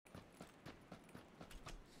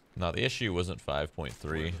No, the issue wasn't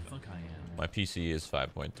 5.3. My PC is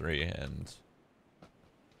 5.3, and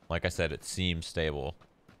like I said, it seems stable.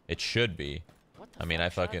 It should be. What the I mean, fuck? I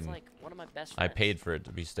Shroud's fucking... like one of my best I friends. paid for it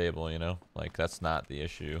to be stable, you know? Like, that's not the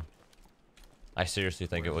issue. I seriously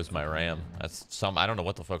think it was my RAM. I don't know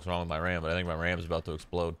what the fuck's wrong with my RAM, but I think my RAM is about to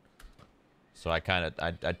explode. So I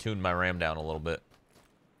tuned my RAM down a little bit.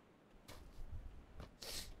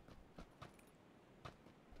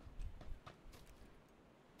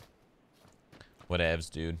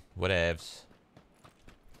 Whatevs, dude. Whatevs.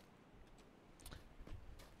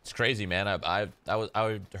 It's crazy, man. I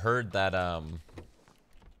heard that a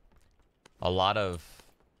lot of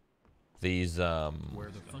these Where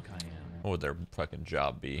the fuck I am. what would their fucking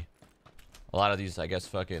job be? A lot of these, I guess,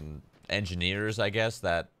 fucking engineers, I guess,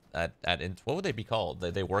 that what would they be called?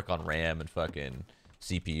 They work on RAM and fucking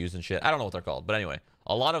CPUs and shit. I don't know what they're called, but anyway,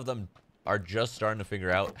 a lot of them are just starting to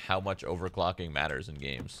figure out how much overclocking matters in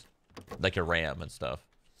games, like your RAM and stuff.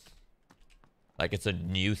 Like, it's a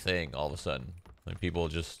new thing all of a sudden. Like, people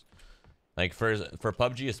just, like, for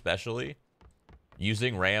PUBG especially,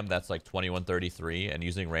 using RAM that's like 2133 and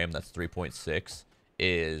using RAM that's 3.6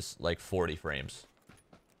 is like 40 frames.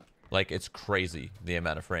 Like, it's crazy the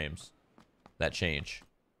amount of frames that change,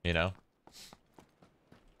 you know?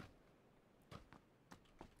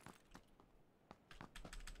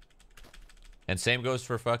 And same goes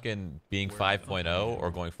for fucking being 5.0 or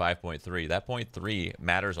going 5.3. That 0.3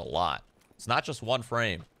 matters a lot. It's not just one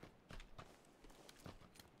frame.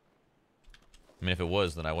 I mean, if it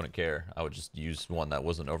was, then I wouldn't care. I would just use one that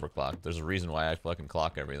wasn't overclocked. There's a reason why I fucking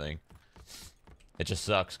clock everything. It just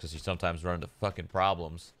sucks because you sometimes run into fucking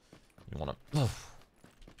problems. You want to...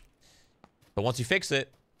 But once you fix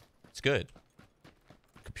it, it's good.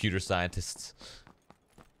 Computer scientists.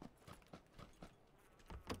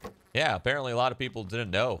 Yeah, apparently a lot of people didn't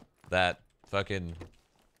know that fucking...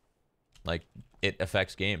 like, it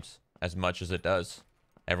affects games as much as it does.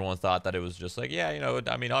 Everyone thought that it was just like, yeah, you know,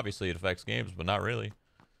 I mean, obviously it affects games, but not really.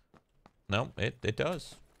 No, it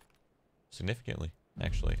does. Significantly,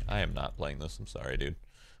 actually. I am not playing this. I'm sorry, dude.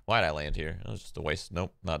 Why'd I land here? It was just a waste.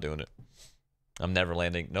 Nope, not doing it. I'm never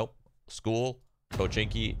landing. Nope. School,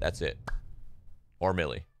 Pochinki, that's it. Or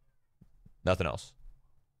Millie. Nothing else.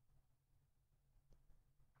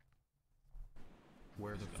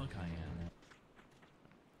 Where the fuck I am.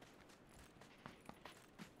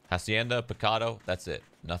 Hacienda, Picado, that's it.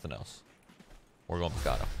 Nothing else. We're going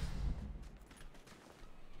Picado.